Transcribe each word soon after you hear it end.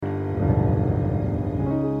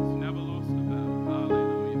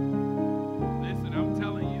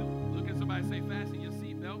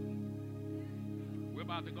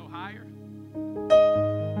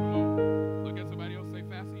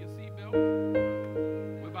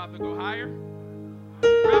about to go higher.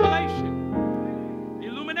 Revelation,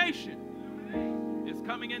 illumination is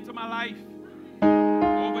coming into my life,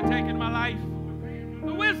 overtaking my life.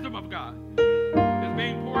 The wisdom of God is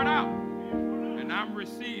being poured out, and I'm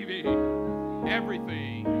receiving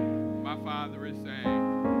everything my Father is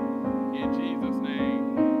saying in Jesus'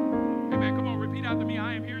 name. Amen. Come on, repeat after me.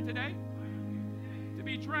 I am here today to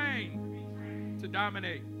be trained to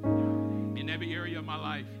dominate in every area of my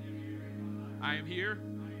life. I am here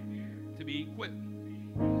to be equipped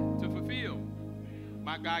to fulfill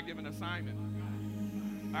my God-given assignment.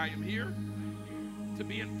 I am here to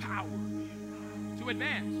be empowered to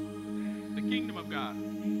advance the kingdom of God.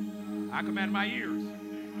 I command my ears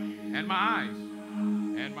and my eyes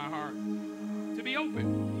and my heart to be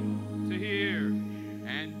open to hear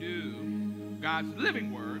and do God's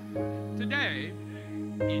living word today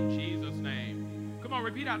in Jesus' name. Come on,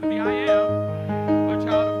 repeat after me. I am a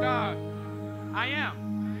child of God. I am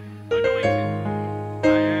anointed. I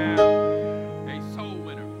am a soul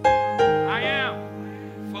winner. I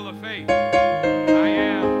am full of faith. I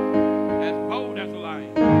am as bold as a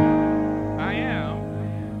lion. I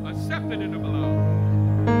am accepted in the beloved.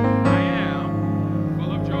 I am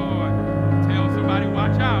full of joy. Tell somebody,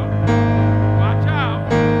 watch out. Watch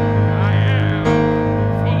out. I am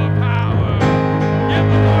full of power. Give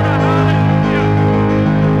the Lord a hallelujah.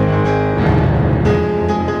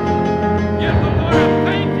 Give the Lord a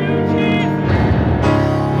thank you, Jesus.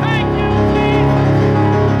 Thank you, Jesus.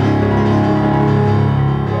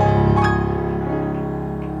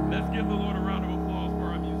 Let's give the Lord a round of applause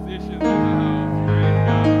for our musicians in the house. Praise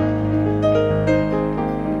God.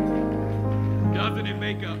 Doesn't it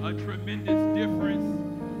make a tremendous difference?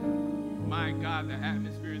 My God, the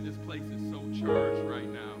atmosphere in this place is so charged right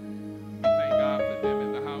now. We thank God for them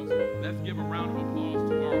in the house. Let's give a round of applause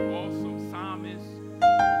to our awesome psalmists who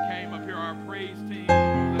came up here, our praise team.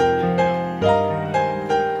 Let's give them.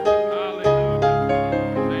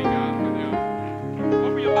 Hallelujah. Thank God for them.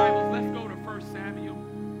 Open your Bibles. Let's go to 1 Samuel.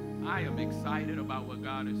 I am excited about what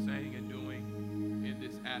God is saying and doing in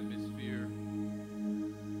this atmosphere.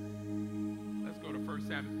 Let's go to 1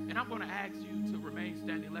 Samuel. And I'm going to ask you to remain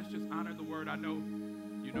standing. Let's just honor the word. I know,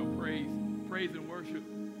 praise and worship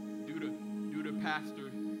due to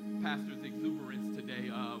pastor's exuberance today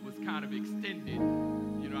was kind of extended.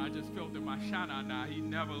 I just felt that my Shanana, he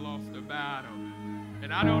never lost a battle.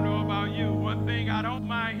 And I don't know about you. One thing I don't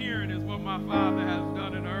mind hearing is what my Father has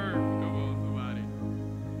done in earth. Come on, somebody.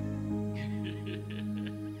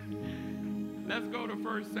 Let's go to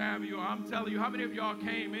 1 Samuel. I'm telling you, how many of y'all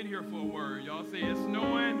came in here for a word? Y'all say it's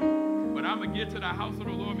snowing, but I'm going to get to the house of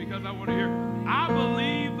the Lord because I want to hear. I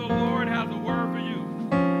believe the Lord has a word for you.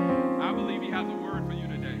 I believe he has a word for you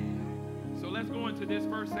today. So let's go into this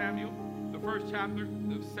 1 Samuel, the first chapter,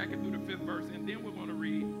 the 2nd through the 5th verse, and then we're going to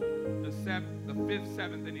read the 5th,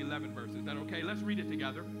 7th, and 11th verses. Is that okay? Let's read it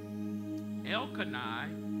together. Elkanah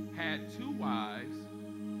had 2 wives.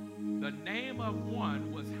 The name of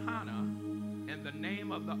one was Hannah, and the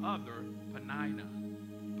name of the other Peninnah.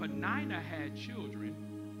 Peninnah had children,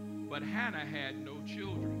 but Hannah had no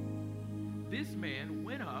children. This man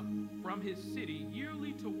went up from his city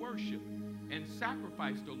yearly to worship and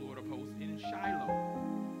sacrifice the Lord of hosts in Shiloh.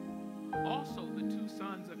 Also the 2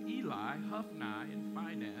 sons of Eli, Hophni and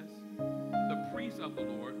Phinehas, the priests of the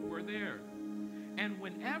Lord, were there. And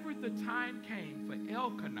whenever the time came for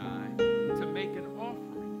Elkanah to make an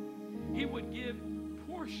offering, he would give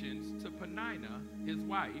portions to Peninnah, his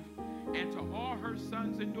wife, and to all her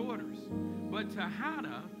sons and daughters. But to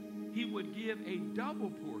Hannah, he would give a double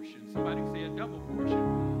portion. Somebody say a double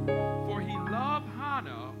portion. For he loved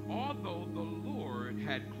Hannah, although the Lord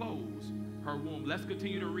had closed her womb. Let's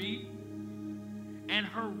continue to read. And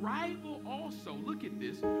her rival also, look at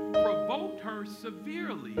this, provoked her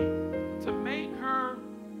severely to make her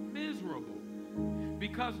miserable,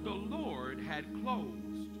 because the Lord had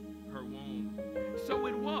closed her womb. So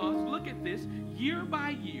it was, look at this, year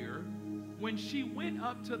by year, when she went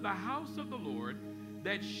up to the house of the Lord,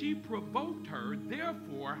 that she provoked her.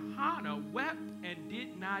 Therefore Hannah wept and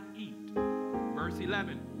did not eat. Verse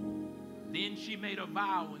 11. Then she made a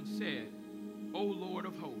vow and said, O Lord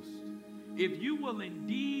of hosts, if you will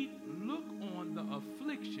indeed look on the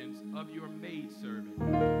afflictions of your maidservant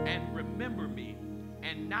and remember me,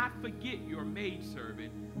 and not forget your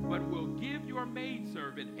maidservant, but will give your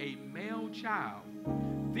maidservant a male child,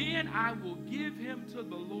 then I will give him to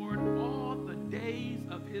the Lord all the days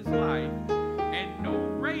of his life, and no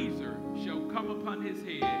razor shall come upon his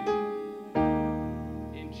head.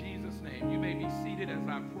 In Jesus' name, you may be seated as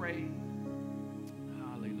I pray.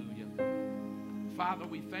 Hallelujah. Father,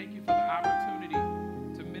 we thank you for the opportunity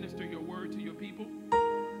to minister your word to your people.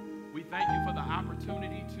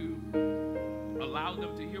 opportunity to allow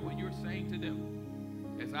them to hear what you're saying to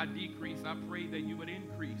them. As I decrease, I pray that you would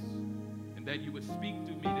increase and that you would speak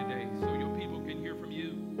to me today so your people can hear from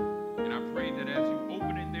you. And I pray that as you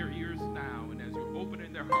open in their ears now and as you open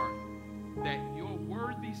in their heart, that your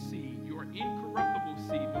worthy seed, your incorruptible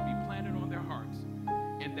seed will be planted on their hearts,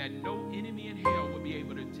 and that no enemy in hell will be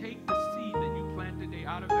able to take the seed that you plant today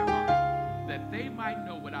out of their hearts, that they might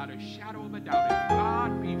know without a shadow of a doubt, if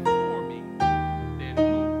God be for me, then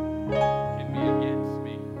who can be against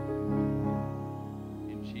me?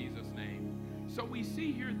 In Jesus' name. So we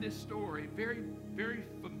see here this story, very, very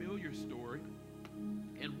familiar story.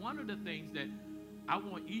 And one of the things that I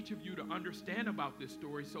want each of you to understand about this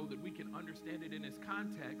story so that we can understand it in its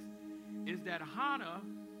context is that Hannah,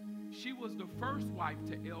 she was the first wife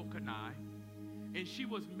to Elkanah, and she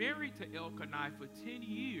was married to Elkanah for 10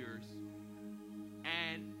 years.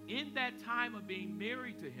 And in that time of being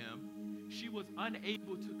married to him, she was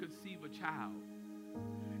unable to conceive a child.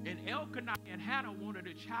 And Elkanah and Hannah wanted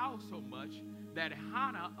a child so much that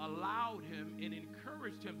Hannah allowed him and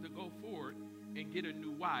encouraged him to go forward and get a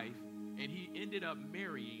new wife. And he ended up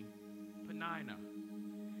marrying Peninnah.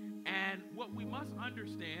 And what we must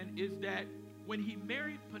understand is that when he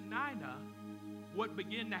married Peninnah, what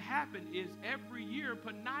began to happen is every year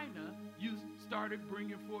Peninnah started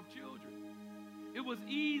bringing forth children. It was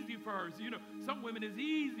easy for her. So, some women, it's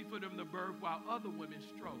easy for them to birth while other women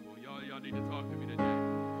struggle. Y'all need to talk to me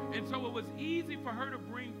today. And so it was easy for her to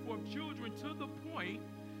bring forth children to the point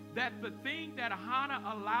that the thing that Hannah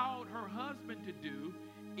allowed her husband to do,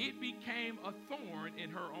 it became a thorn in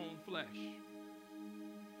her own flesh.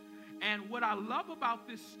 And what I love about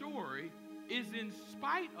this story is, in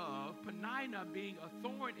spite of Peninnah being a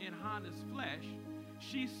thorn in Hannah's flesh,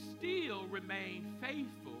 she still remained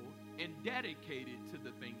faithful and dedicated to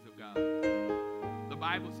the things of God. The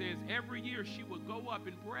Bible says every year she would go up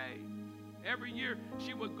and pray. Every year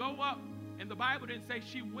she would go up, and the Bible didn't say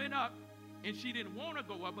she went up and she didn't want to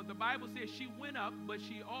go up, but the Bible says she went up, but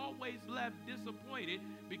she always left disappointed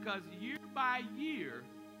because year by year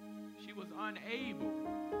she was unable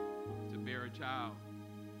to bear a child.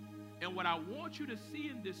 And what I want you to see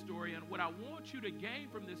in this story, and what I want you to gain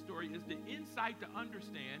from this story, is the insight to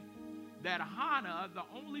understand that Hannah, the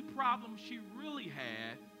only problem she really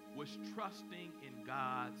had was trusting in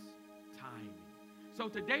God's timing. So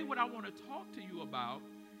today what I want to talk to you about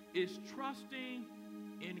is trusting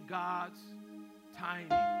in God's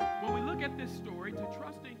timing. When we look at this story, to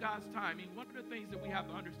trust in God's timing, one of the things that we have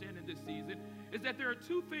to understand in this season is that there are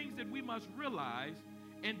two things that we must realize,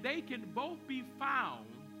 and they can both be found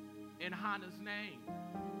in Hannah's name.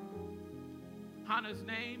 Hannah's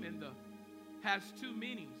name has two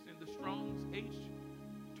meanings in the Strong's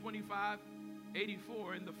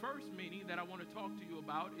H2584, and the first meaning that I want to talk to you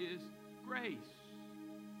about is grace.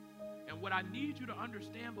 And what I need you to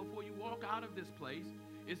understand before you walk out of this place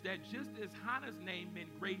is that just as Hannah's name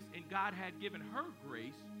meant grace and God had given her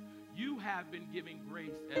grace, you have been given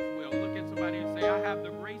grace as well. Look at somebody and say, I have the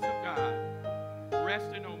grace of God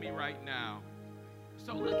resting on me right now.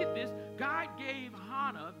 So look at this. God gave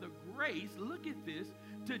Hannah the grace, look at this,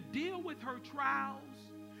 to deal with her trials,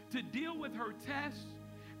 to deal with her tests,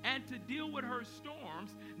 and to deal with her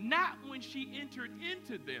storms, not when she entered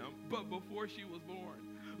into them, but before she was born.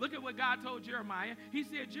 Look at what God told Jeremiah. He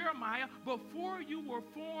said, Jeremiah, before you were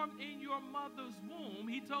formed in your mother's womb,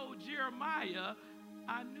 he told Jeremiah,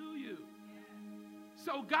 I knew you.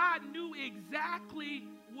 So God knew exactly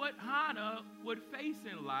what Hannah would face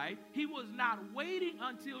in life. He was not waiting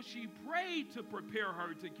until she prayed to prepare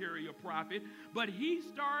her to carry a prophet, but he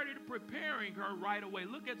started preparing her right away.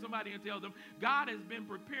 Look at somebody and tell them, God has been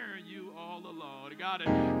preparing you all along. God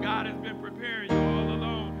has been preparing you all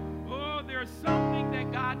along. Oh, there's something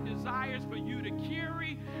that God desires for you to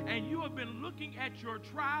carry, and you have been looking at your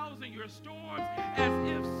trials and your storms as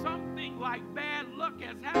if something like bad luck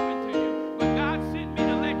has happened to you. But God sent me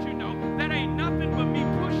to let you know that ain't nothing but me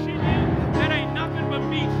pushing you. That ain't nothing but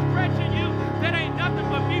me stretching you. That ain't nothing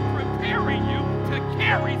but me preparing you to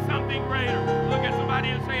carry something greater. Look at somebody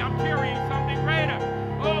and say, I'm carrying something greater.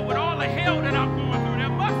 Oh, with all the hell that I'm going through, there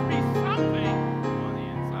must be something on the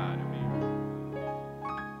inside of me.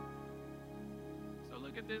 So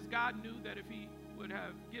look at this. God knew that if he would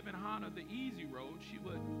have given Hannah the easy road, she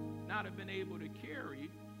would not have been able to carry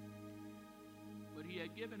what he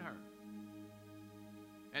had given her.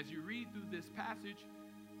 As you read through this passage,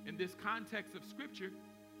 in this context of Scripture,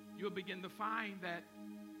 you'll begin to find that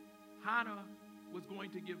Hannah was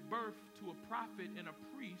going to give birth to a prophet and a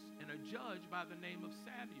priest and a judge by the name of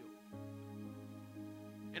Samuel.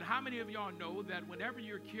 And how many of y'all know that whenever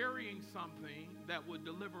you're carrying something that would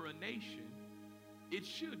deliver a nation, it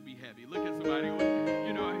should be heavy. Look at somebody,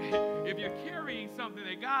 you know, if you're carrying something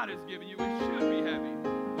that God has given you, it should be heavy.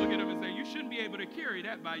 Look at them and say, you shouldn't be able to carry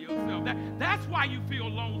that by yourself. That's why you feel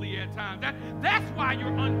lonely at times. That's why you're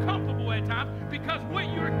uncomfortable at times, because what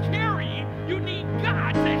you're carrying, you need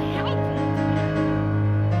God to help you.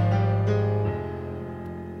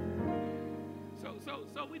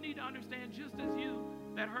 So we need to understand, just as you,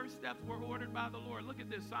 that her steps were ordered by the Lord. Look at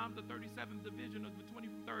this, Psalms, the 37th division of the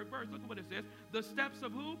 23rd verse. Look at what it says. The steps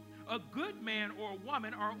of who? A good man or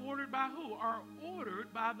woman are ordered by who? Are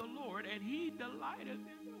ordered by the Lord, and he delighteth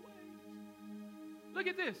in their ways. Look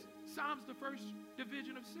at this, Psalms, the first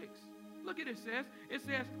division of 6. Look at it says. It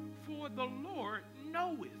says, for the Lord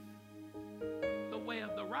knoweth the way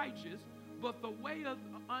of the righteous, but the way of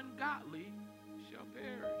the ungodly shall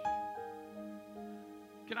perish.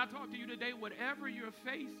 Can I talk to you today? Whatever you're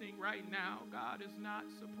facing right now, God is not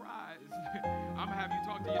surprised. I'm going to have you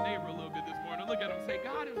talk to your neighbor a little bit this morning. Look at him and say,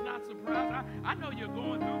 God is not surprised. I know you're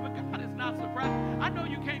going through, but God is not surprised. I know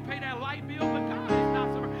you can't pay that light bill, but God is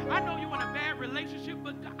not surprised. I know you're in a bad relationship,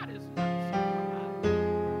 but God is not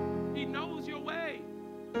surprised. He knows your way.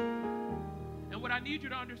 And what I need you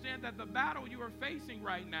to understand, that the battle you are facing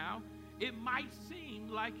right now, it might seem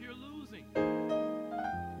like you're losing.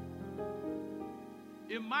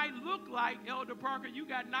 It might look like, Elder Parker, you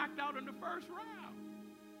got knocked out in the first round.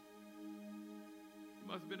 You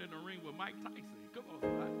must have been in the ring with Mike Tyson. Come on,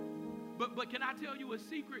 somebody. But can I tell you a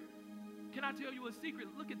secret? Can I tell you a secret?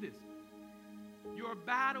 Look at this. Your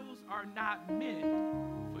battles are not meant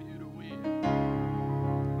for you to win.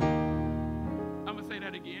 I'm going to say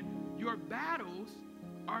that again. Your battles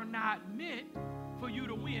are not meant for you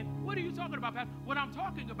to win. What are you talking about, Pastor? What I'm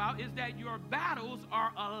talking about is that your battles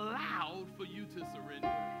are allowed for you to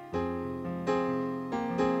surrender.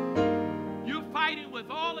 You're fighting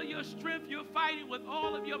with all of your strength. You're fighting with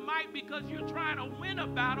all of your might because you're trying to win a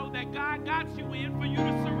battle that God got you in for you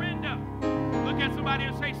to surrender. Look at somebody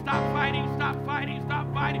and say, stop fighting, stop fighting,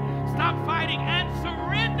 stop fighting, stop fighting, and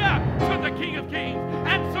surrender to the King of Kings,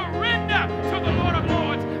 and surrender to the Lord of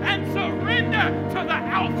Lords, and surrender to the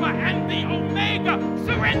Alpha and the Omega.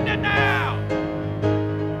 Surrender now.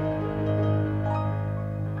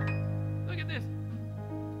 Look at this.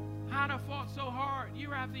 Hannah fought so hard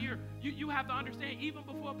year after year. You have to understand, even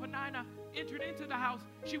before Peninnah entered into the house,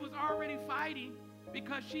 she was already fighting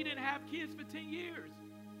because she didn't have kids for 10 years.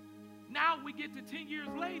 Now we get to 10 years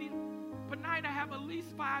later, Peninnah have at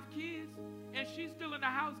least 5 kids, and she's still in the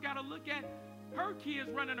house, got to look at her kids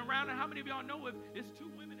running around. And how many of y'all know if it's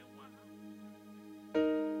 2 women in one house?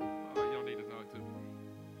 Oh, y'all need to talk to me.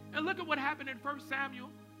 And look at what happened in 1 Samuel,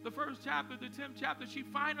 the 1st chapter, the 10th chapter. She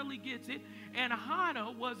finally gets it. And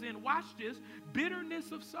Hannah was in, watch this,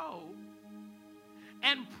 bitterness of soul,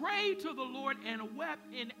 and prayed to the Lord and wept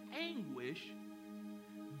in anguish.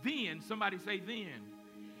 Then, somebody say then.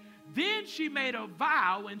 Then she made a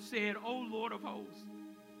vow and said, O Lord of hosts.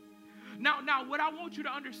 Now, what I want you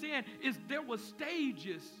to understand is there were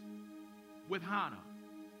stages with Hannah.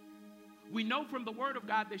 We know from the Word of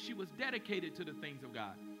God that she was dedicated to the things of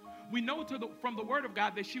God. We know from the Word of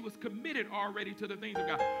God that she was committed already to the things of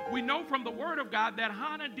God. We know from the Word of God that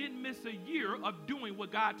Hannah didn't miss a year of doing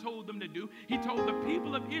what God told them to do. He told the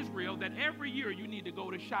people of Israel that every year you need to go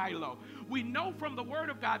to Shiloh. We know from the Word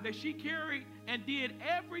of God that she carried and did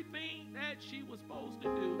everything that she was supposed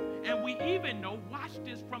to do. And we even know, watch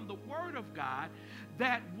this, from the Word of God,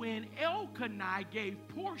 that when Elkanah gave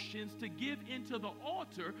portions to give into the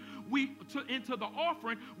altar, into the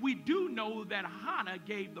offering, we do know that Hannah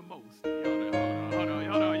gave the most.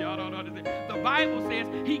 Y'all don't understand. The Bible says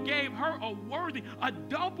he gave her a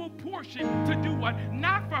double portion to do what?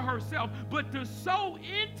 Not for herself, but to sow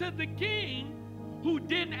into the king who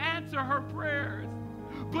didn't answer her prayers.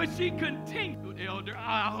 But she continued, Elder.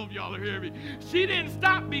 I hope y'all are hearing me. She didn't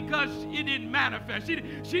stop because it didn't manifest.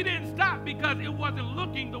 She didn't stop because it wasn't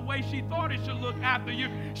looking the way she thought it should look after you.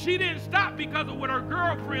 She didn't stop because of what her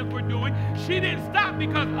girlfriends were doing. She didn't stop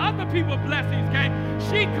because other people's blessings came.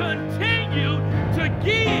 She continued to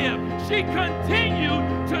give. She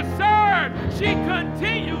continued to serve. She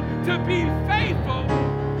continued to be faithful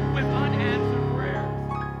with unanswered prayers.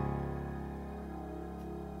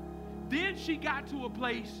 Then she got to a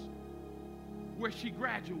place where she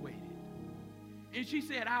graduated. And she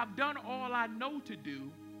said, I've done all I know to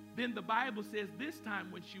do. Then the Bible says this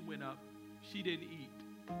time when she went up, she didn't eat.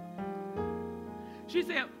 She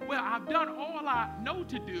said, well, I've done all I know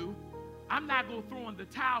to do. I'm not going to throw in the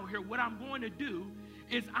towel here. What I'm going to do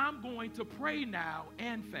is I'm going to pray now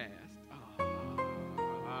and fast.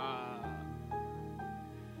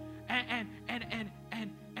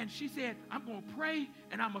 And she said, I'm going to pray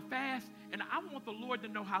and I'm going to fast, and I want the Lord to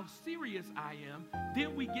know how serious I am.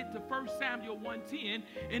 Then we get to 1 Samuel 1:10,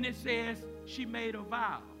 and it says she made a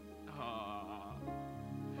vow.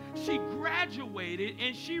 She graduated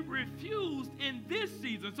and she refused in this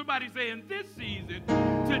season, somebody say in this season,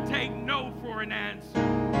 to take no for an answer.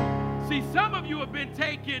 See, some of you have been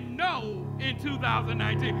taking no in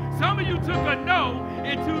 2019. Some of you took a no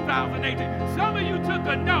in 2018. Some of you took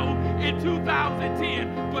a no in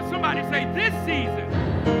 2010. But somebody say this season,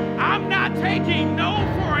 I'm not taking no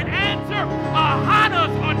for an answer.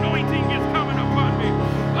 Hannah's anointing is coming upon me.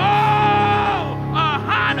 Oh,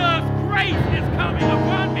 Hannah's grace is coming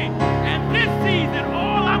upon me. And this season,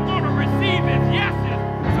 all I'm going to receive is yeses.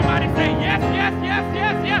 Somebody say yes, yes, yes,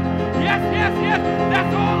 yes, yes, yes, yes, yes.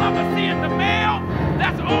 That's all I'm going to see in the mail.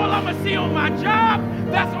 That's all I'm going to see on my job.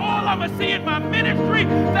 That's all I'm going to see in my ministry.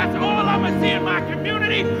 That's all I'm going to see in my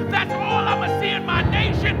community. That's all I'm going to see in my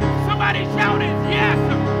nation. Somebody shout it, yes.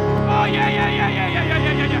 Oh, yeah, yeah, yeah, yeah, yeah, yeah,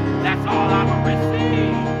 yeah, yeah, yeah. That's all I'm going to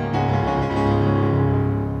receive.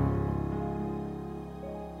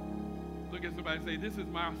 Look at somebody say, this is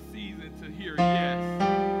my season to hear yes.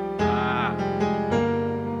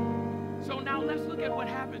 So now let's look at what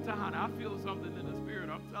happened to Hannah. I feel something in the spirit,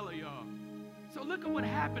 I'm telling y'all. So look at what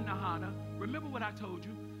happened to Hannah. Remember what I told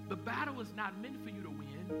you. The battle is not meant for you to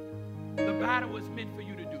win. The battle is meant for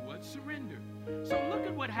you to do what? Surrender. So look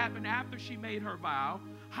at what happened after she made her vow.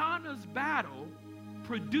 Hannah's battle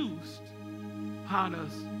produced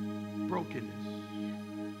Hannah's brokenness.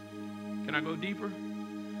 Can I go deeper?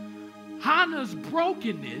 Hannah's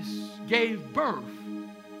brokenness gave birth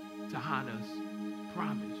to Hannah's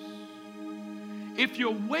promise. If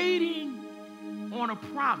you're waiting on a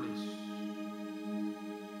promise,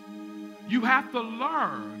 you have to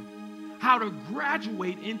learn how to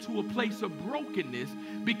graduate into a place of brokenness,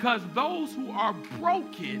 because those who are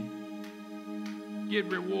broken get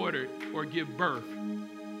rewarded or give birth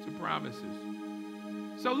to promises.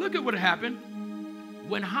 So look at what happened.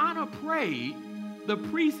 When Hannah prayed, the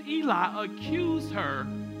priest Eli accused her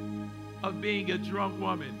of being a drunk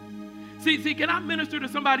woman. See, can I minister to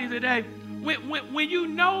somebody today? When you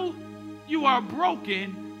know you are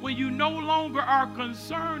broken, when you no longer are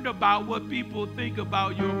concerned about what people think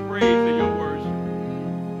about your praise and your worship.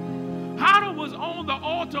 Hannah was on the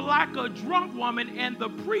altar like a drunk woman, and the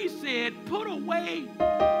priest said, put away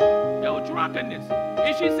your drunkenness.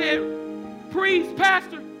 And she said, priest,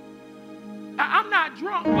 pastor, I'm not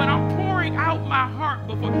drunk, but I'm pouring out my heart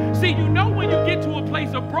before. See, you know when you get to a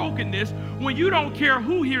place of brokenness, when you don't care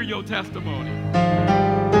who hear your testimony.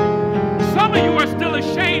 Some of you are still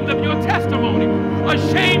ashamed of your testimony,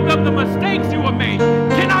 ashamed of the mistakes you have made.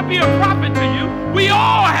 Can I be a prophet to you? We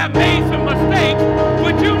all have made some mistakes,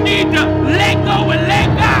 but you need to let go and let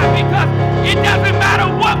God, because it doesn't matter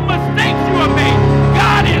what mistakes you have made.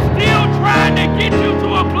 God is still trying to get you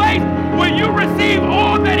to a place where you receive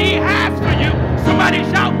all that He has for you. Somebody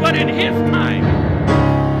shout, but in His time.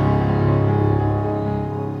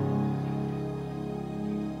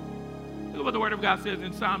 What the Word of God says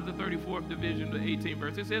in Psalms, the 34th division, the 18th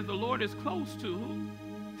verse. It says, the Lord is close to who?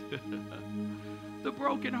 The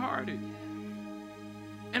brokenhearted.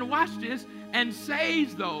 And watch this, and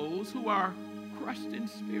saves those who are crushed in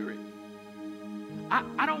spirit.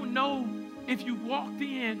 I don't know if you walked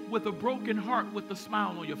in with a broken heart with a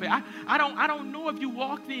smile on your face. I don't know if you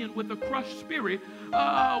walked in with a crushed spirit with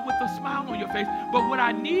a smile on your face. But what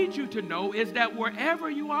I need you to know is that wherever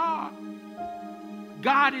you are,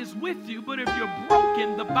 God is with you. But if you're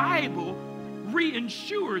broken, the Bible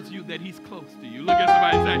reinsures you that He's close to you. Look at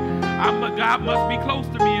somebody and say, God must be close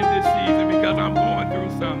to me in this season because I'm going through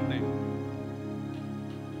something.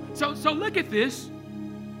 So look at this.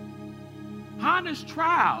 Hannah's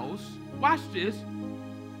trials, watch this,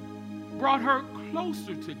 brought her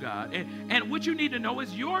closer to God. And what you need to know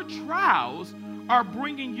is your trials are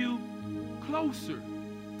bringing you closer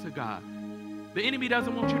to God. The enemy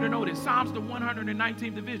doesn't want you to know this. Psalms, the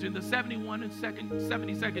 119th division, the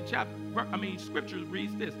 72nd chapter, scripture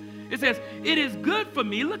reads this. It says, it is good for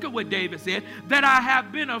me, look at what David said, that I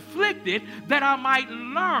have been afflicted, that I might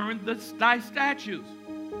learn thy statutes.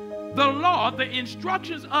 The law, the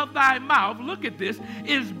instructions of thy mouth, look at this,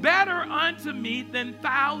 is better unto me than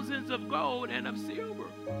thousands of gold and of silver.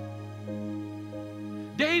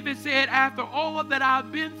 David said, after all that I've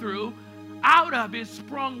been through, out of it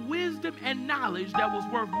sprung wisdom and knowledge that was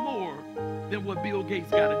worth more than what Bill Gates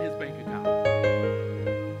got in his bank account.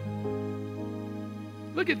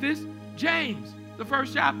 Look at this. James, the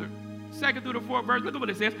 1st chapter, 2nd through the 4th verse. Look at what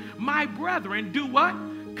it says. My brethren, do what?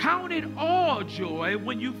 Count it all joy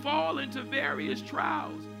when you fall into various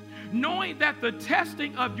trials, knowing that the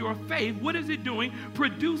testing of your faith, what is it doing?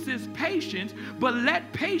 Produces patience, but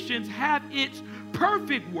let patience have its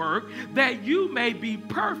perfect work, that you may be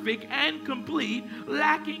perfect and complete,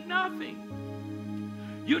 lacking nothing.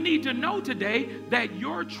 You need to know today that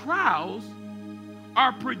your trials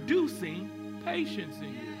are producing patience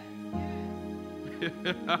in you.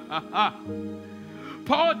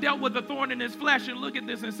 Paul dealt with the thorn in his flesh, and look at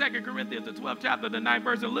this in 2 Corinthians, the 12th chapter, the 9th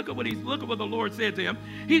verse, and look at what the Lord said to him.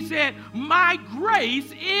 He said, my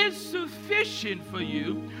grace is sufficient for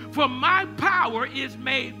you, for my power is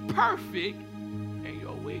made perfect in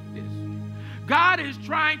your weakness. God is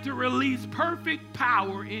trying to release perfect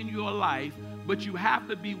power in your life, but you have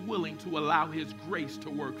to be willing to allow his grace to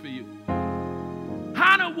work for you.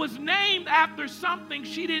 Hannah was named after something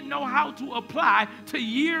she didn't know how to apply to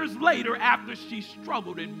years later after she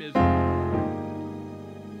struggled in misery.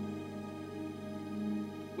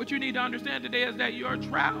 What you need to understand today is that your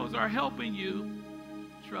trials are helping you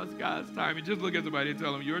trust God's timing. Just look at somebody and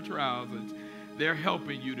tell them your trials, they're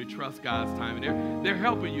helping you to trust God's timing. They're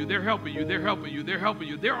helping you. They're helping you. They're helping you. They're helping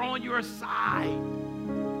you. They're on your side.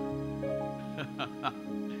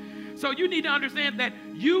 So you need to understand that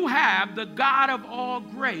you have the God of all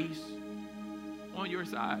grace on your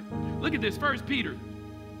side. Look at this, 1 Peter,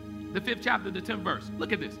 the 5th chapter, the 10th verse.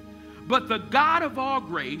 Look at this. But the God of all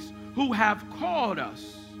grace, who have called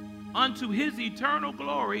us unto his eternal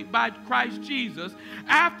glory by Christ Jesus,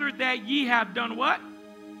 after that ye have done what?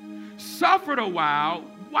 Suffered a while.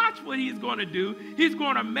 Watch what he's going to do. He's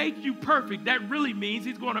going to make you perfect. That really means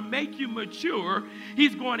he's going to make you mature.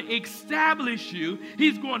 He's going to establish you.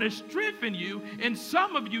 He's going to strengthen you. And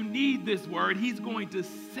some of you need this word. He's going to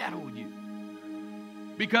settle you.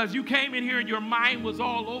 Because you came in here and your mind was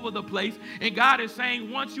all over the place. And God is saying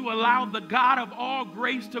once you allow the God of all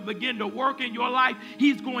grace to begin to work in your life,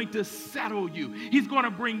 he's going to settle you. He's going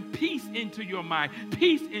to bring peace into your mind,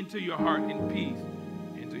 peace into your heart, and peace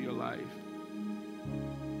into your life.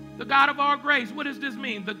 The God of all grace, what does this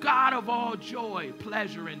mean? The God of all joy,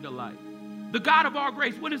 pleasure, and delight. The God of all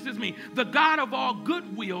grace, what does this mean? The God of all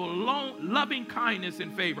goodwill, loving kindness,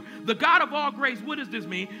 and favor. The God of all grace, what does this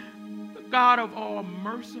mean? The God of all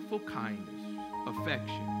merciful kindness,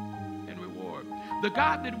 affection, and reward. The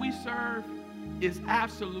God that we serve is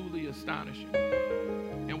absolutely astonishing.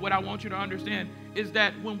 And what I want you to understand is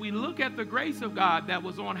that when we look at the grace of God that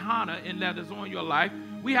was on Hannah and that is on your life,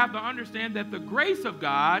 we have to understand that the grace of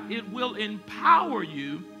God, it will empower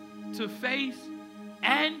you to face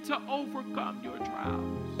and to overcome your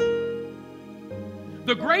trials.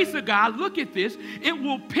 The grace of God, look at this, it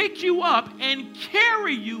will pick you up and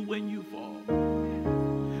carry you when you fall.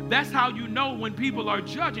 That's how you know when people are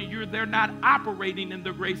judging you, they're not operating in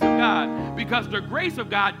the grace of God. Because the grace of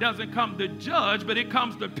God doesn't come to judge, but it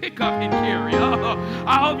comes to pick up and carry.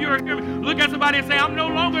 I hope you're hearing. Look at somebody and say, I'm no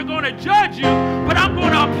longer going to judge you, but I'm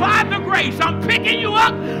going to apply the grace. I'm picking you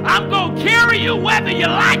up. I'm going to carry you whether you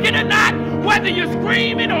like it or not, whether you're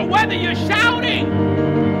screaming or whether you're shouting.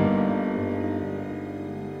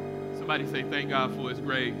 Somebody say, thank God for his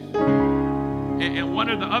grace. And one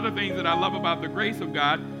of the other things that I love about the grace of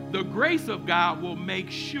God, the grace of God will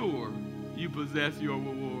make sure you possess your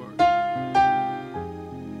reward.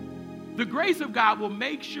 The grace of God will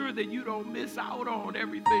make sure that you don't miss out on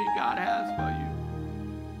everything God has for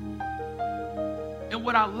you. And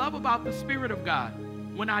what I love about the Spirit of God,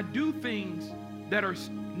 when I do things that are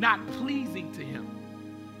not pleasing to him,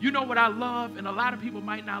 you know what I love, and a lot of people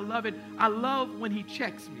might not love it, I love when he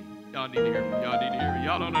checks me. Y'all need to hear me. Y'all need to hear me.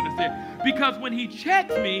 Y'all don't understand. Because when he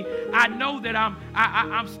checks me, I know that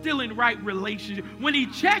I'm still in right relationship. When he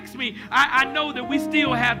checks me, I know that we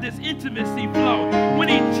still have this intimacy flow. When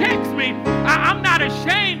he checks me, I'm not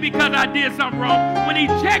ashamed because I did something wrong. When he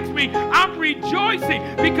checks me, I'm rejoicing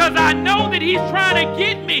because I know that he's trying to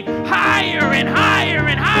get me higher and higher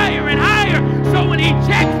and higher and higher. So when he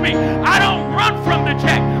checks me, I don't run from the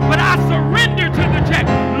check, but I surrender to the check.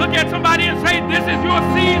 Look at somebody and say, this is your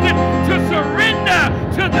season to surrender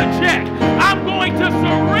to the check. I'm going to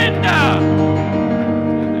surrender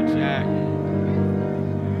to the check.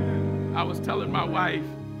 I was telling my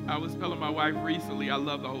wife recently, I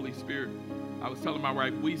love the Holy Spirit. I was telling my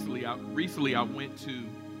wife recently I went to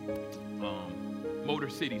Motor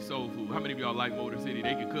City Soul Food. How many of y'all like Motor City?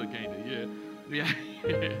 They can cook, can't they? Yeah.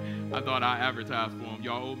 I thought I advertised for them.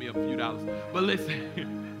 Y'all owe me a few dollars. But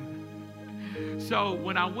listen. So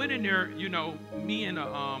when I went in there, you know, me and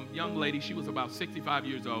a young lady, she was about 65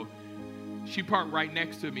 years old. She parked right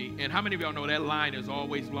next to me. And how many of y'all know that line is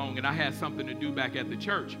always long? And I had something to do back at the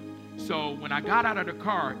church. So when I got out of the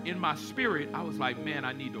car, in my spirit, I was like, man,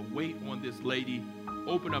 I need to wait on this lady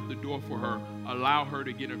open up the door for her, allow her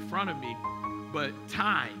to get in front of me. But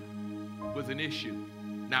time was an issue.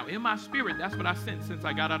 Now, in my spirit, that's what I sensed since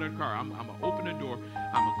I got out of the car. I'm going to open the door.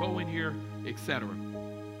 I'm going to go in here, etc.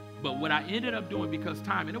 But what I ended up doing, because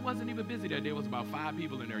time, and it wasn't even busy that day. It was about 5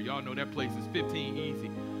 people in there. Y'all know that place is 15 easy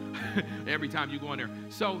every time you go in there.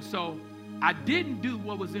 So I didn't do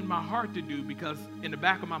what was in my heart to do, because in the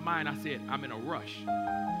back of my mind, I said, I'm in a rush.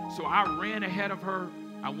 So I ran ahead of her.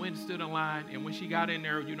 I went and stood in line. And when she got in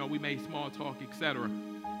there, you know, we made small talk, etc.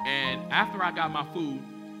 And after I got my food,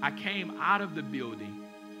 I came out of the building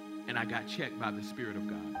and I got checked by the Spirit of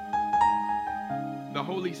God. The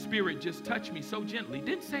Holy Spirit just touched me so gently.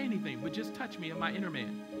 Didn't say anything, but just touched me in my inner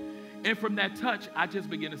man. And from that touch, I just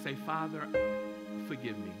began to say, Father,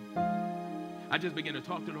 forgive me. I just began to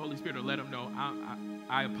talk to the Holy Spirit and let him know,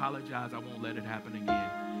 I apologize. I won't let it happen again.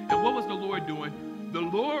 And what was the Lord doing? The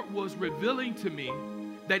Lord was revealing to me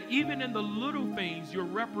that even in the little things, you're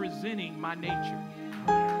representing my nature.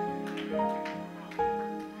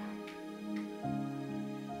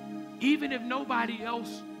 Even if nobody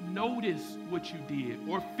else noticed what you did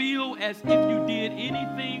or feel as if you did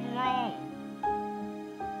anything wrong,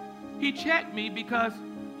 he checked me, because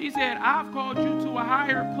he said, I've called you to a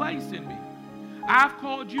higher place in me. I've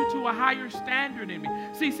called you to a higher standard in me.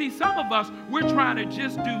 See, some of us, we're trying to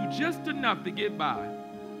just do just enough to get by.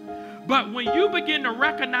 But when you begin to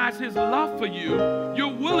recognize his love for you,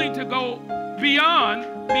 you're willing to go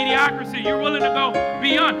beyond mediocrity. You're willing to go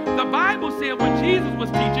beyond. The Bible said when Jesus was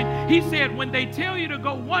teaching, he said, when they tell you to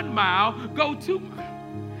go 1 mile, go 2 miles.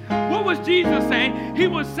 What was Jesus saying? He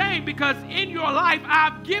was saying, because in your life,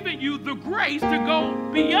 I've given you the grace to go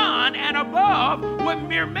beyond and above what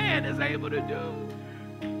mere man is able to do.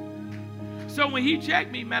 So when he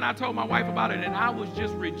checked me, man, I told my wife about it, and I was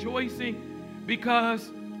just rejoicing, because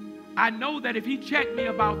I know that if he checked me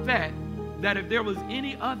about that if there was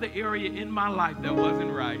any other area in my life that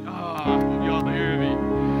wasn't right, y'all hear me?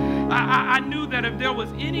 I knew that if there was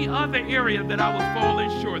any other area that I was falling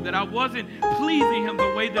short, that I wasn't pleasing him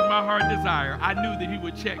the way that my heart desired, I knew that he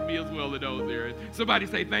would check me as well in those areas. Somebody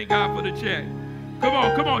say, thank God for the check. Come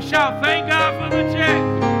on, shout, thank God for the check.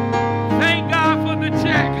 Thank God for the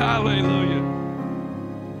check. Hallelujah.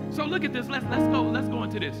 So look at this. Let's go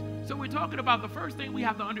into this. So we're talking about the first thing we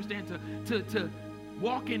have to understand to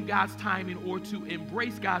walk in God's timing, or to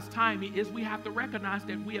embrace God's timing, is we have to recognize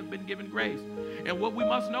that we have been given grace. And what we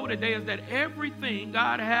must know today is that everything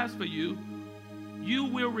God has for you, you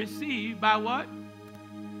will receive by what?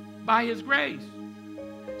 By his grace.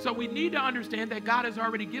 So we need to understand that God has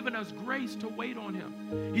already given us grace to wait on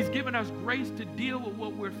him. He's given us grace to deal with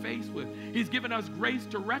what we're faced with. He's given us grace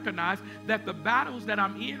to recognize that the battles that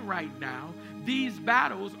I'm in right now, these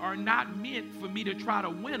battles are not meant for me to try to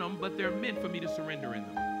win them, but they're meant for me to surrender in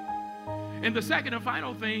them. And the second and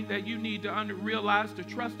final thing that you need to realize to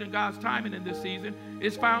trust in God's timing in this season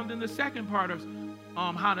is found in the second part of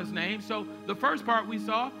Hannah's name. So the first part we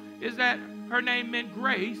saw is that her name meant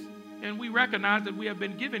grace, and we recognize that we have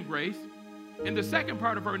been given grace. And the second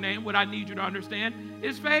part of her name, what I need you to understand,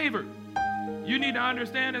 is favored. You need to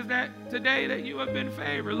understand is that today that you have been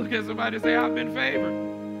favored. Look at somebody and say, I've been favored.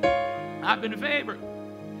 I've been favored.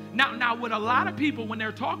 Now, with a lot of people, when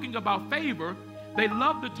they're talking about favor, they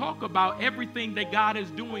love to talk about everything that God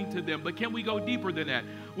is doing to them. But can we go deeper than that?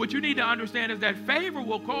 What you need to understand is that favor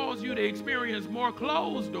will cause you to experience more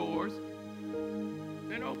closed doors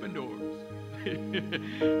than open doors.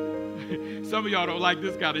 Some of y'all don't like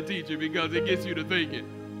this kind of teaching because it gets you to thinking.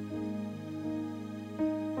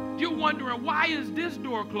 You're wondering, why is this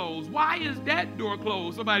door closed? Why is that door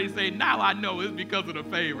closed? Somebody say, now I know it's because of the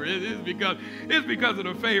favor. It's because of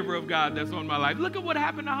the favor of God that's on my life. Look at what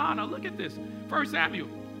happened to Hannah. Look at this. 1 Samuel,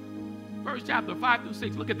 1st chapter,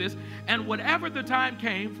 5-6. Look at this. And whenever the time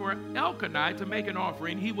came for Elkanah to make an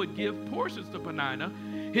offering, he would give portions to Peninnah,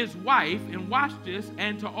 his wife, and watch this,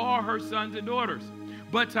 and to all her sons and daughters.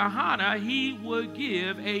 But to Hannah he would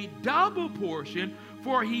give a double portion,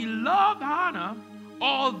 for he loved Hannah,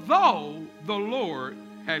 although the Lord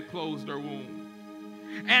had closed her womb.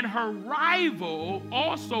 And her rival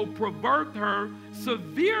also provoked her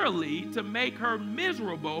severely to make her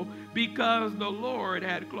miserable, because the Lord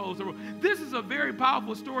had closed her womb. This is a very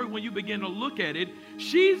powerful story when you begin to look at it.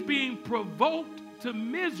 She's being provoked to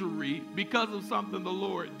misery because of something the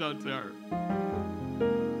Lord done to her.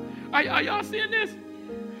 Are y'all seeing this?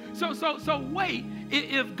 So wait,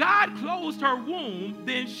 if God closed her womb,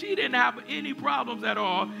 then she didn't have any problems at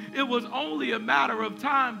all. It was only a matter of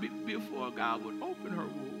time before God would open her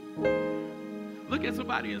womb. Look at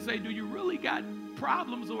somebody and say, do you really got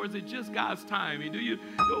problems, or is it just God's timing?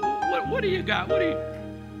 What do you got?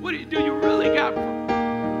 What do you really got?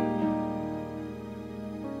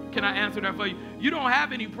 Can I answer that for you? You don't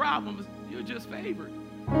have any problems. You're just favored.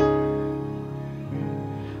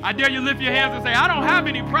 I dare you lift your hands and say, I don't have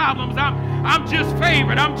any problems. I'm just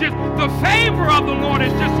favored. The favor of the Lord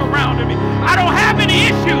is just surrounding me. I don't have any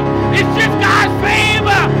issues. It's just God's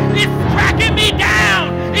favor. It's tracking me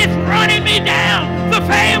down. It's running me down. The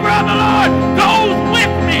favor of the Lord goes with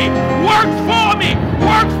me, works for me,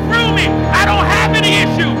 works through me. I don't have any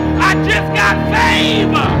issues. I just got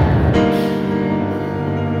favor.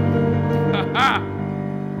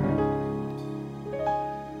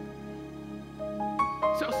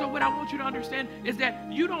 So what I want you to understand is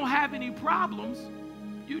that you don't have any problems.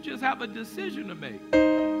 You just have a decision to make.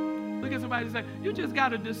 Look at somebody and say, you just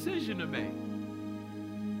got a decision to make.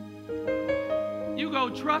 You go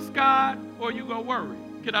trust God or you go worry.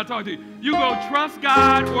 Can I talk to you? You go trust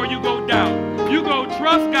God or you go doubt. You go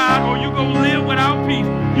trust God or you go live without peace.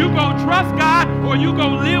 You go trust God or you go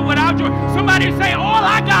live without joy. Somebody say, all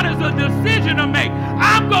I got is a decision to make.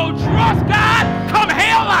 I'm going to trust God come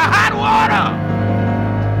hell or hot water.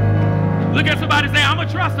 Look at somebody and say, I'm going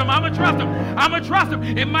to trust him. I'm going to trust him. I'm going to trust him.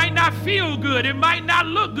 It might not feel good. It might not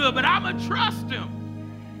look good, but I'm going to trust him.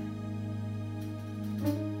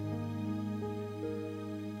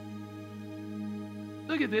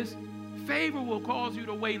 Look at this. Favor will cause you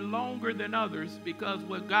to wait longer than others because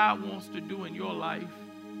what God wants to do in your life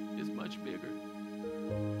is much bigger.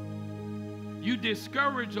 You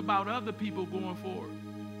discourage about other people going forward.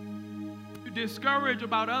 You discourage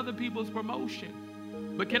about other people's promotion.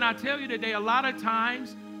 But can I tell you today, a lot of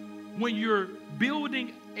times when you're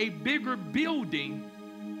building a bigger building,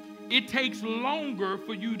 it takes longer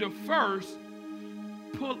for you to first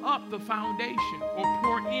pull up the foundation or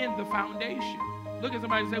pour in the foundation. Look at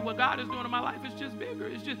somebody and say, what God is doing in my life is just bigger.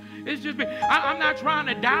 It's just big. I'm not trying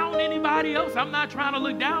to down anybody else. I'm not trying to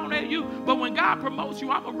look down at you. But when God promotes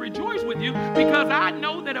you, I'm going to rejoice with you because I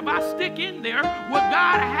know that if I stick in there, what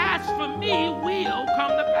God has for me will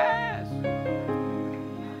come to pass.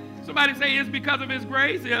 Somebody say it's because of his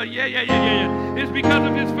grace. Yeah. It's because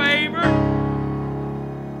of his favor.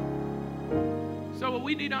 So what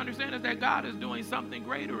we need to understand is that God is doing something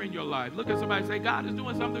greater in your life. Look at somebody and say, God is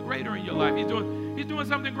doing something greater in your life. He's doing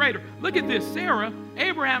something greater. Look at this. Sarah,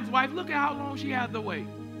 Abraham's wife, look at how long she had to wait.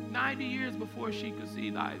 90 years before she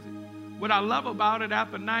conceived Isaac. What I love about it,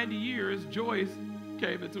 after 90 years, Joyce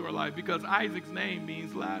came into her life because Isaac's name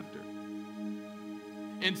means laughter.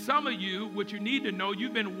 And some of you, what you need to know,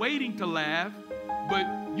 you've been waiting to laugh, but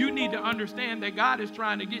you need to understand that God is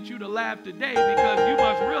trying to get you to laugh today because you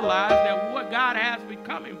must realize that what God has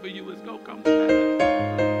coming for you is going to come to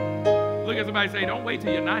pass. Look at somebody and say, don't wait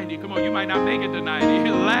till you're 90. Come on, you might not make it to 90.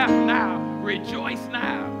 Laugh now. Rejoice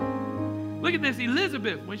now. Look at this.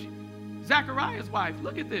 Elizabeth, Zachariah's wife,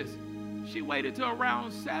 look at this. She waited till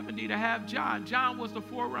around 70 to have John. John was the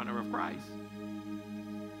forerunner of Christ.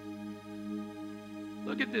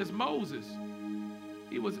 Look at this, Moses.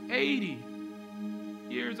 He was 80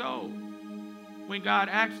 years old when God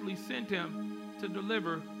actually sent him to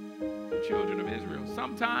deliver the children of Israel.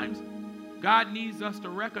 Sometimes God needs us to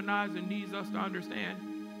recognize and needs us to understand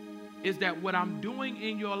is that what I'm doing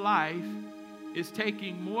in your life is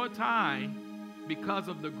taking more time because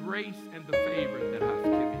of the grace and the favor that I've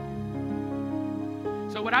given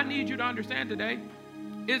you. So what I need you to understand today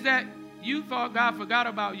is that you thought God forgot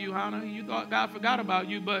about you, Hannah. You thought God forgot about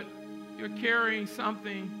you, but you're carrying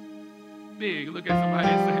something big. Look at somebody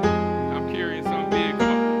and say, I'm carrying something big. Come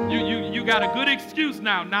on. You got a good excuse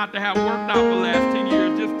now not to have worked out for the last 10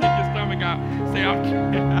 years. Just stick your stomach out. Say,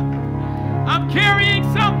 I'm carrying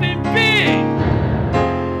something big.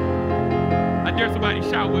 I dare somebody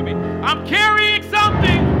shout with me. I'm carrying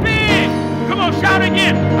something big. Come on, shout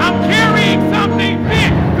again. I'm carrying something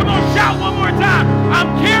big. Come on, shout one more time.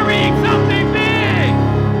 I'm carrying something big.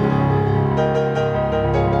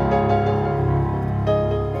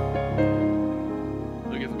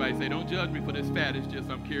 Look at somebody say, don't judge me for this fat. It's just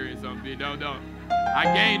I'm carrying something big. Don't. I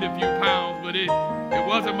gained a few pounds, but it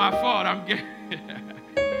wasn't my fault.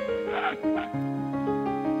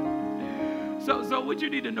 So what you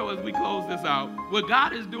need to know as we close this out, what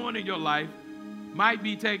God is doing in your life might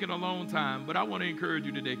be taking a long time, but I want to encourage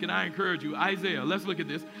you today. Can I encourage you? Isaiah, let's look at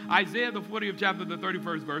this. Isaiah, the 40th chapter, the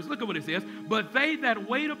 31st verse. Look at what it says. But they that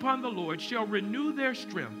wait upon the Lord shall renew their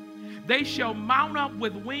strength. They shall mount up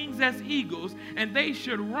with wings as eagles, and they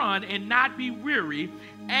should run and not be weary,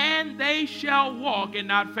 and they shall walk and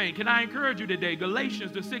not faint. Can I encourage you today?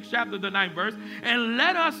 Galatians, the 6th chapter, the 9th verse. And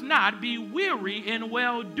let us not be weary in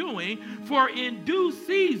well-doing, for in due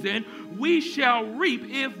season we shall reap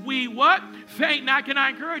if we what? Faint not. Can I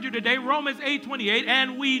encourage you today? Romans 8:28.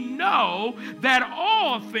 And we know that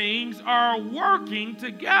all things are working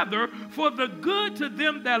together for the good to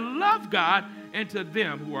them that love God and to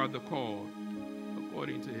them who are the called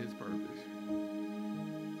according to his purpose.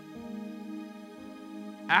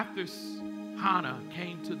 After Hannah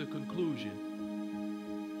came to the conclusion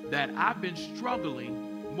that I've been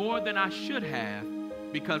struggling more than I should have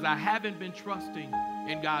because I haven't been trusting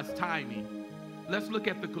in God's timing, let's look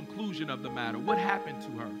at the conclusion of the matter. What happened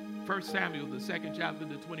to her? 1 Samuel, the 2nd chapter,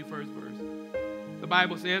 the 21st verse. The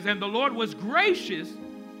Bible says, and the Lord was gracious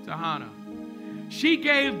to Hannah. She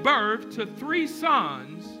gave birth to 3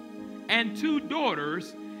 sons and 2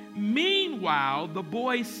 daughters. Meanwhile, the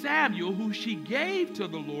boy Samuel, who she gave to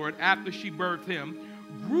the Lord after she birthed him,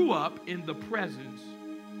 grew up in the presence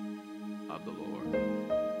of the Lord.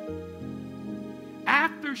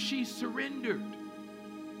 After she surrendered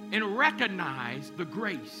and recognized the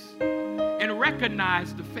grace and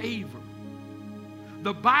recognized the favor,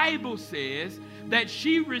 the Bible says that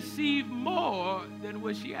she received more than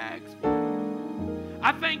what she asked for.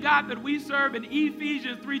 I thank God that we serve an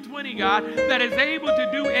Ephesians 3:20 God that is able to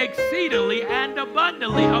do exceedingly and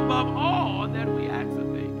abundantly above all that we ask or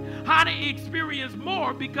think. Hannah experienced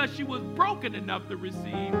more because she was broken enough to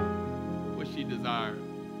receive what she desired.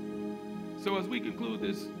 So as we conclude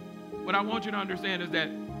this, what I want you to understand is that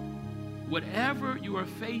whatever you are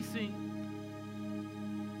facing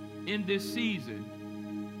in this season,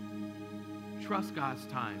 trust God's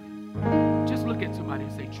timing. Just look at somebody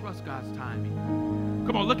and say, trust God's timing.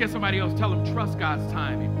 Come on, look at somebody else. Tell them, trust God's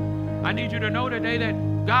timing. I need you to know today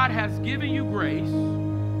that God has given you grace.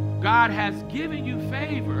 God has given you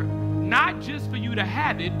favor, not just for you to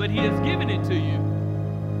have it, but he has given it to you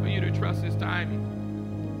for you to trust his timing.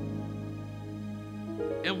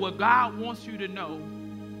 And what God wants you to know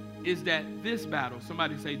is that this battle,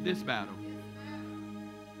 somebody say, this battle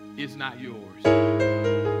is not yours.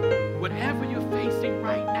 Whatever you're facing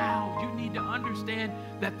right now, you need to understand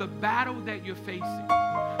that the battle that you're facing,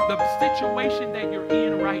 the situation that you're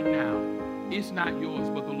in right now, is not yours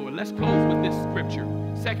but the Lord. Let's close with this scripture.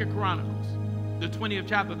 2 Chronicles, the 20th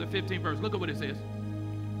chapter, the 15th verse. Look at what it says.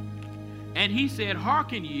 And he said,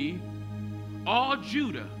 hearken ye, all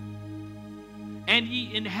Judah, and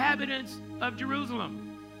ye inhabitants of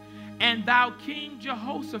Jerusalem, and thou King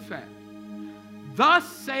Jehoshaphat, thus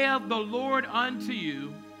saith the Lord unto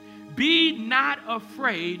you, be not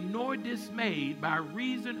afraid nor dismayed by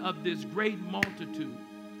reason of this great multitude,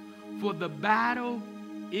 for the battle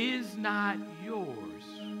is not yours,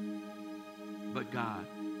 but God.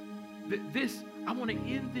 I want to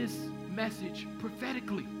end this message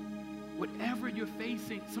prophetically. Whatever you're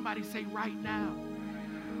facing, somebody say right now,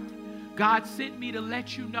 God sent me to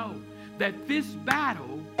let you know that this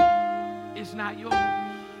battle is not yours.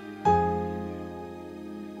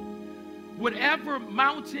 Whatever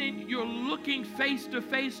mountain you're looking face to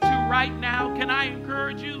face to right now, can I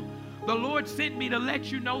encourage you? The Lord sent me to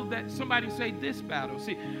let you know that. Somebody say this battle.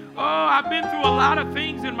 See, oh, I've been through a lot of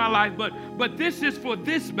things in my life, but this is for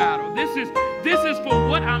this battle. This is for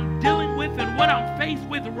what I'm dealing with and what I'm faced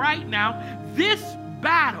with right now. This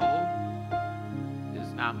battle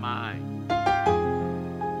is not mine.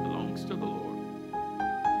 It belongs to the Lord.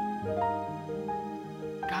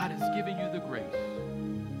 God has given you the grace.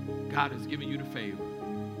 God has given you the favor.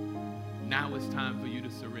 Now it's time for you to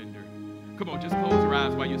surrender. Come on, just close your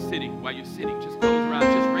eyes while you're sitting. While you're sitting, just close your eyes.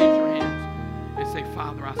 Just raise your hands and say,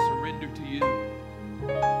 Father, I surrender to you.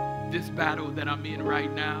 This battle that I'm in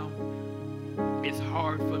right now is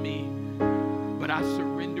hard for me, but I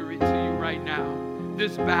surrender it to you right now.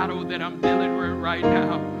 This battle that I'm dealing with right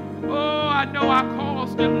now, oh, I know I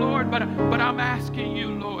caused it, Lord, but I'm asking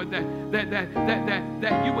you, Lord, that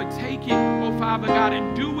you would take it, oh Father God,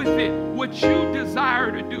 and do with it what you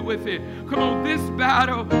desire to do with it. Come on, this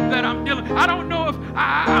battle that I'm dealing, I don't know if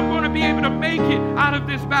I'm going to be able to make it out of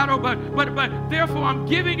this battle, but therefore I'm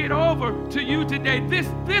giving it over to you today. This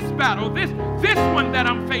battle, this one that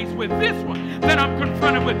I'm faced with, this one that I'm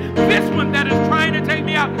confronted with, this one that is trying to take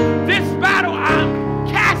me out, this battle I'm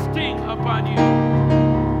casting upon you.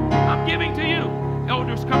 I'm giving to you.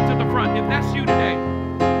 Elders, come to the front. If that's you today,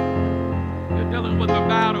 you're dealing with a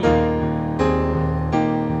battle.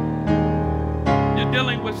 You're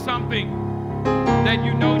dealing with something that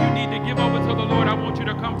you know you need to give over to the Lord. I want you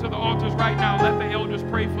to come to the altars right now. Let the elders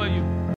pray for you.